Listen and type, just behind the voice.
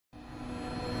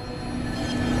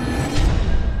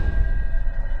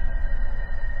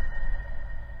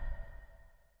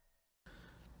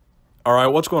All right,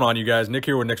 what's going on, you guys? Nick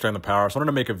here with Nick's Strength and Power. So I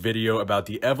wanted to make a video about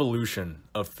the evolution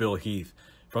of Phil Heath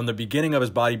from the beginning of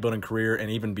his bodybuilding career and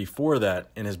even before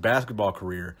that in his basketball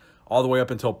career, all the way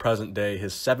up until present day,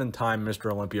 his 7-time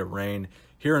Mr. Olympia reign.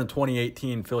 Here in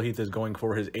 2018, Phil Heath is going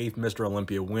for his 8th Mr.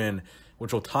 Olympia win,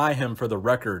 which will tie him for the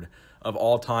record of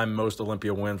all-time most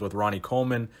Olympia wins with Ronnie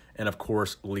Coleman and, of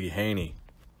course, Lee Haney.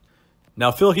 Now,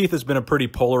 Phil Heath has been a pretty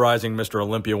polarizing Mr.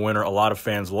 Olympia winner. A lot of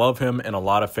fans love him and a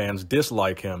lot of fans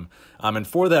dislike him. And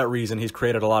for that reason, he's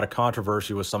created a lot of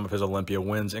controversy with some of his Olympia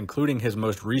wins, including his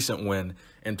most recent win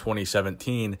in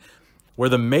 2017, where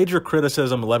the major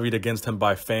criticism levied against him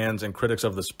by fans and critics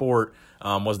of the sport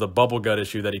was the bubble gut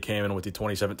issue that he came in with the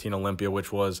 2017 Olympia,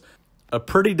 which was a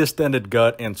pretty distended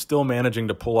gut and still managing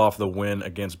to pull off the win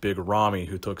against Big Ramy,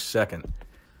 who took second.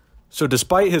 So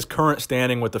despite his current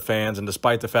standing with the fans and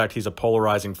despite the fact he's a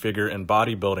polarizing figure in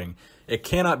bodybuilding, it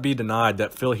cannot be denied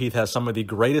that Phil Heath has some of the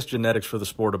greatest genetics for the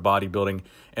sport of bodybuilding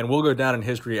and will go down in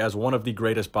history as one of the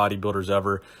greatest bodybuilders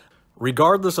ever.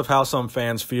 Regardless of how some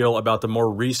fans feel about the more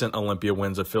recent Olympia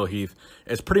wins of Phil Heath,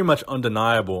 it's pretty much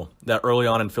undeniable that early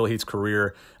on in Phil Heath's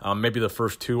career, maybe the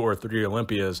first 2 or 3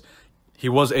 Olympias, he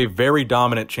was a very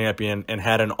dominant champion and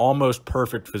had an almost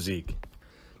perfect physique.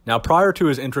 Now, prior to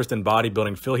his interest in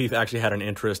bodybuilding, Phil Heath actually had an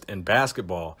interest in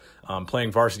basketball,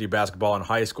 playing varsity basketball in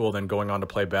high school, then going on to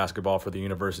play basketball for the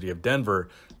University of Denver.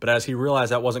 But as he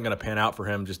realized that wasn't going to pan out for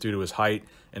him just due to his height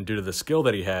and due to the skill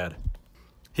that he had,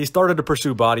 he started to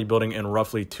pursue bodybuilding in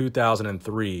roughly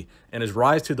 2003, and his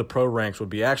rise to the pro ranks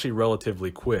would be actually relatively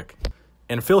quick.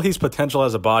 And Phil Heath's potential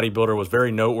as a bodybuilder was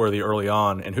very noteworthy early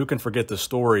on, and who can forget the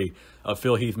story of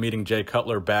Phil Heath meeting Jay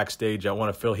Cutler backstage at one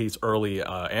of Phil Heath's early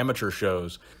amateur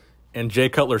shows. And Jay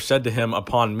Cutler said to him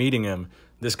upon meeting him,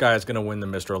 "This guy is going to win the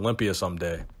Mr. Olympia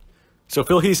someday." So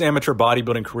Phil Heath's amateur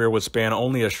bodybuilding career would span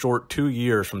only a short 2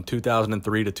 years from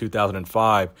 2003 to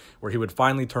 2005, where he would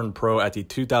finally turn pro at the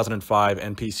 2005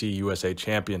 NPC USA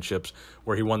Championships,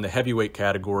 where he won the heavyweight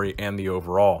category and the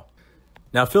overall.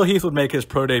 Now, Phil Heath would make his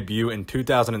pro debut in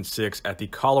 2006 at the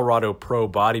Colorado Pro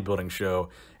Bodybuilding Show,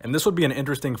 and this would be an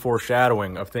interesting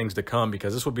foreshadowing of things to come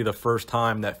because this would be the first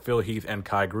time that Phil Heath and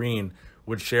Kai Greene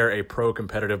would share a pro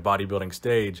competitive bodybuilding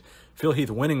stage, Phil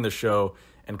Heath winning the show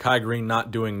and Kai Greene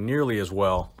not doing nearly as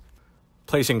well,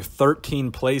 placing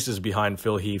 13 places behind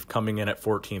Phil Heath, coming in at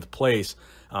 14th place.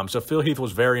 So Phil Heath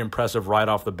was very impressive right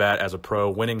off the bat as a pro,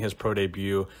 winning his pro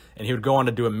debut, and he would go on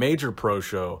to do a major pro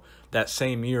show that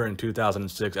same year in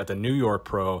 2006 at the New York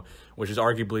Pro, which is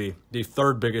arguably the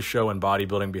 3rd biggest show in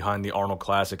bodybuilding behind the Arnold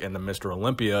Classic and the Mr.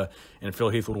 Olympia, and Phil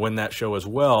Heath would win that show as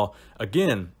well,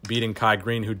 again, beating Kai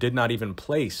Greene, who did not even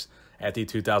place at the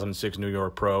 2006 New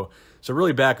York Pro. So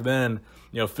really back then,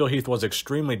 Phil Heath was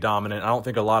extremely dominant. I don't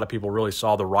think a lot of people really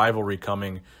saw the rivalry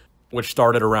coming, which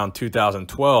started around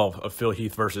 2012 of Phil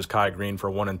Heath versus Kai Greene for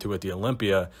 1 and 2 at the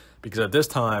Olympia, because at this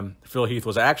time, Phil Heath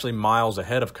was actually miles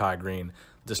ahead of Kai Greene,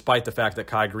 despite the fact that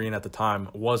Kai Greene at the time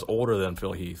was older than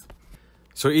Phil Heath.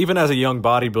 So even as a young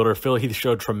bodybuilder, Phil Heath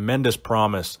showed tremendous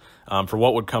promise for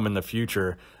what would come in the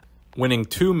future, winning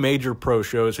 2 major pro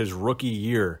shows his rookie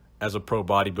year as a pro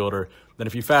bodybuilder. Then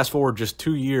if you fast forward just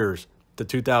 2 years to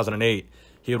 2008,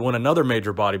 he would win another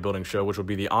major bodybuilding show, which would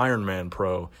be the Ironman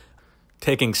Pro,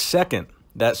 taking second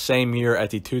that same year at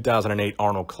the 2008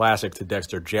 Arnold Classic to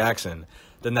Dexter Jackson.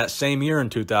 Then that same year in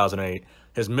 2008,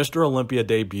 his Mr. Olympia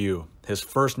debut, his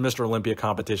first Mr. Olympia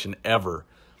competition ever,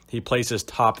 he places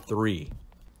top 3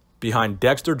 behind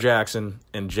Dexter Jackson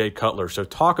and Jay Cutler. So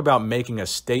talk about making a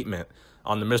statement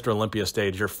on the Mr. Olympia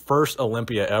stage, your first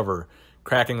Olympia ever,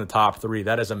 cracking the top 3.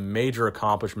 That is a major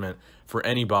accomplishment for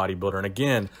any bodybuilder. And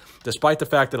again, despite the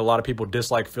fact that a lot of people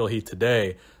dislike Phil Heath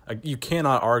today, you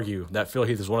cannot argue that Phil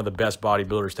Heath is one of the best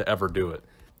bodybuilders to ever do it.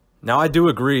 Now, I do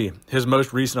agree his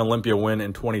most recent Olympia win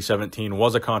in 2017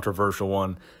 was a controversial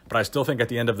one, but I still think at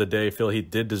the end of the day, Phil Heath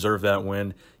did deserve that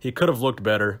win. He could have looked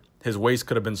better. His waist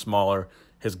could have been smaller.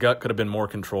 His gut could have been more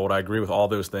controlled. I agree with all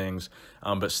those things.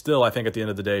 But still, I think at the end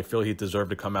of the day, Phil Heath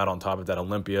deserved to come out on top of that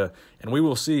Olympia. And we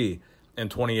will see in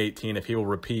 2018 if he will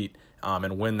repeat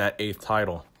and win that 8th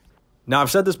title. Now, I've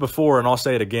said this before, and I'll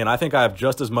say it again. I think I have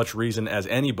just as much reason as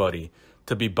anybody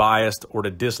to be biased or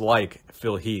to dislike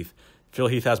Phil Heath. Phil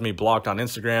Heath has me blocked on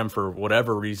Instagram for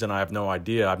whatever reason. I have no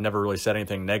idea. I've never really said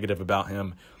anything negative about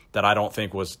him that I don't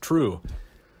think was true.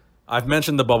 I've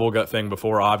mentioned the bubble gut thing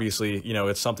before. Obviously,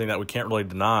 it's something that we can't really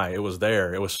deny. It was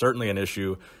there. It was certainly an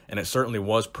issue, and it certainly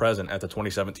was present at the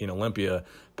 2017 Olympia.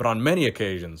 But on many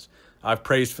occasions, I've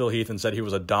praised Phil Heath and said he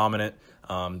was a dominant,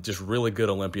 just really good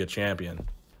Olympia champion.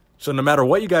 So no matter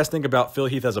what you guys think about Phil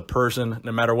Heath as a person,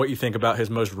 no matter what you think about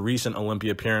his most recent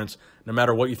Olympia appearance, no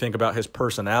matter what you think about his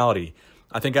personality,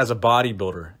 I think as a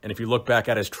bodybuilder, and if you look back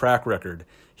at his track record,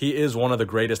 he is one of the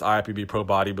greatest IFBB pro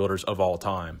bodybuilders of all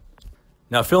time.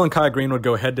 Now, Phil and Kai Greene would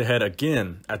go head-to-head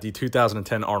again at the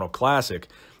 2010 Arnold Classic,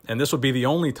 and this would be the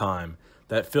only time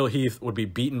that Phil Heath would be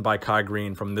beaten by Kai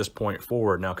Greene from this point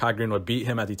forward. Now, Kai Greene would beat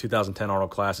him at the 2010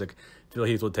 Arnold Classic. Phil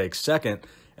Heath would take second,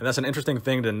 and that's an interesting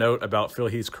thing to note about Phil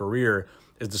Heath's career,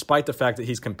 is despite the fact that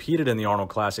he's competed in the Arnold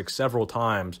Classic several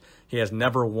times, he has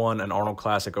never won an Arnold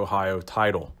Classic Ohio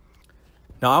title.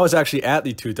 Now, I was actually at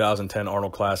the 2010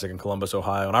 Arnold Classic in Columbus,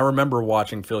 Ohio, and I remember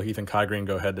watching Phil Heath and Kai Greene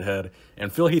go head-to-head,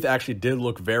 and Phil Heath actually did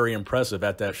look very impressive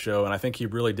at that show, and I think he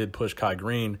really did push Kai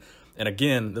Greene. And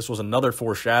again, this was another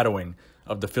foreshadowing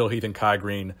of the Phil Heath and Kai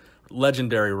Greene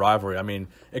legendary rivalry. I mean,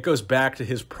 it goes back to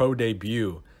his pro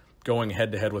debut going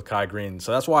head-to-head with Kai Greene.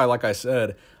 So that's why, like I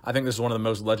said, I think this is one of the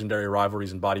most legendary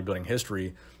rivalries in bodybuilding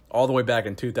history. All the way back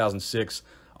in 2006,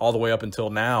 all the way up until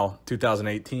now,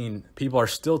 2018, people are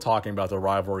still talking about the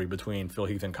rivalry between Phil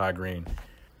Heath and Kai Greene.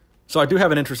 So I do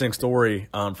have an interesting story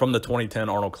from the 2010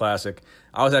 Arnold Classic.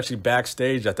 I was actually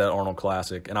backstage at that Arnold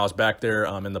Classic, and I was back there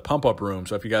in the pump-up room.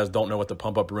 So if you guys don't know what the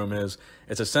pump-up room is,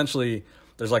 it's essentially,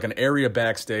 there's like an area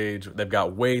backstage. They've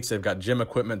got weights, they've got gym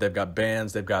equipment, they've got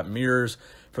bands, they've got mirrors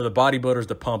for the bodybuilders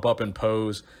to pump up and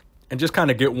pose and just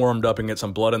kind of get warmed up and get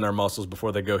some blood in their muscles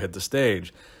before they go hit the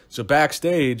stage. So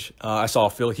backstage, I saw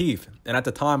Phil Heath. And at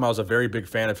the time, I was a very big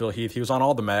fan of Phil Heath. He was on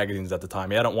all the magazines at the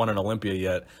time. He hadn't won an Olympia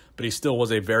yet, but he still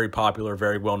was a very popular,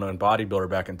 very well-known bodybuilder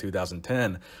back in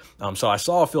 2010. So I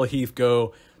saw Phil Heath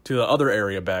go to the other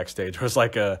area backstage. It was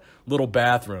like a little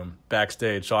bathroom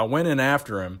backstage. So I went in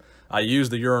after him. I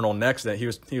used the urinal next to him. He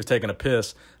was taking a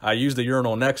piss. I used the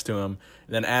urinal next to him.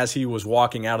 And then as he was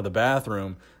walking out of the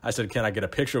bathroom, I said, "Can I get a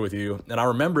picture with you?" And I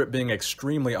remember it being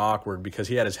extremely awkward because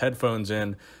he had his headphones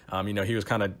in. You know, he was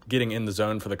kind of getting in the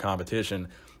zone for the competition.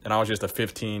 And I was just a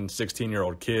 15,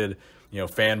 16-year-old kid, you know,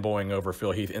 fanboying over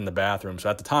Phil Heath in the bathroom. So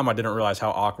at the time, I didn't realize how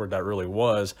awkward that really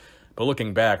was. But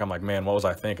looking back, I'm like, man, what was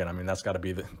I thinking? I mean, that's got to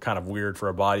be kind of weird for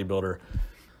a bodybuilder.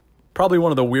 Probably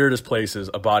one of the weirdest places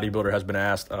a bodybuilder has been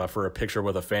asked for a picture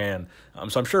with a fan.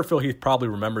 So I'm sure Phil Heath probably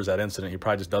remembers that incident. He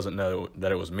probably just doesn't know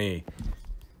that it was me.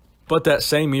 But that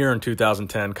same year in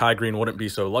 2010, Kai Greene wouldn't be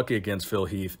so lucky against Phil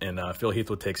Heath, and Phil Heath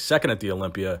would take second at the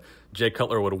Olympia. Jay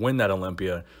Cutler would win that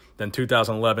Olympia. Then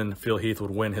 2011, Phil Heath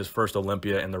would win his first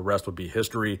Olympia, and the rest would be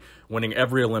history, winning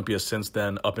every Olympia since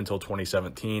then up until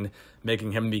 2017,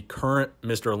 making him the current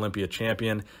Mr. Olympia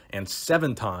champion and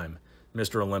 7-time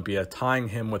Mr. Olympia, tying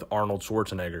him with Arnold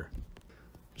Schwarzenegger.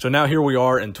 So now here we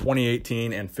are in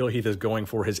 2018, and Phil Heath is going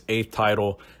for his 8th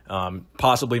title,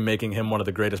 possibly making him one of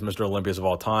the greatest Mr. Olympias of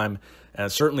all time,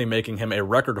 and certainly making him a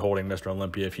record-holding Mr.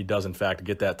 Olympia if he does, in fact,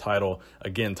 get that title,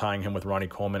 again, tying him with Ronnie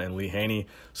Coleman and Lee Haney.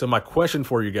 So my question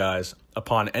for you guys,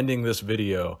 upon ending this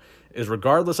video, is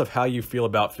regardless of how you feel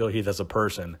about Phil Heath as a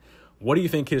person, what do you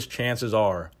think his chances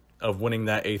are of winning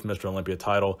that 8th Mr. Olympia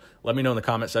title? Let me know in the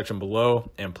comment section below,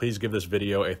 and please give this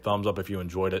video a thumbs up if you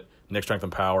enjoyed it. Nick Strength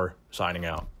and Power, signing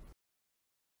out.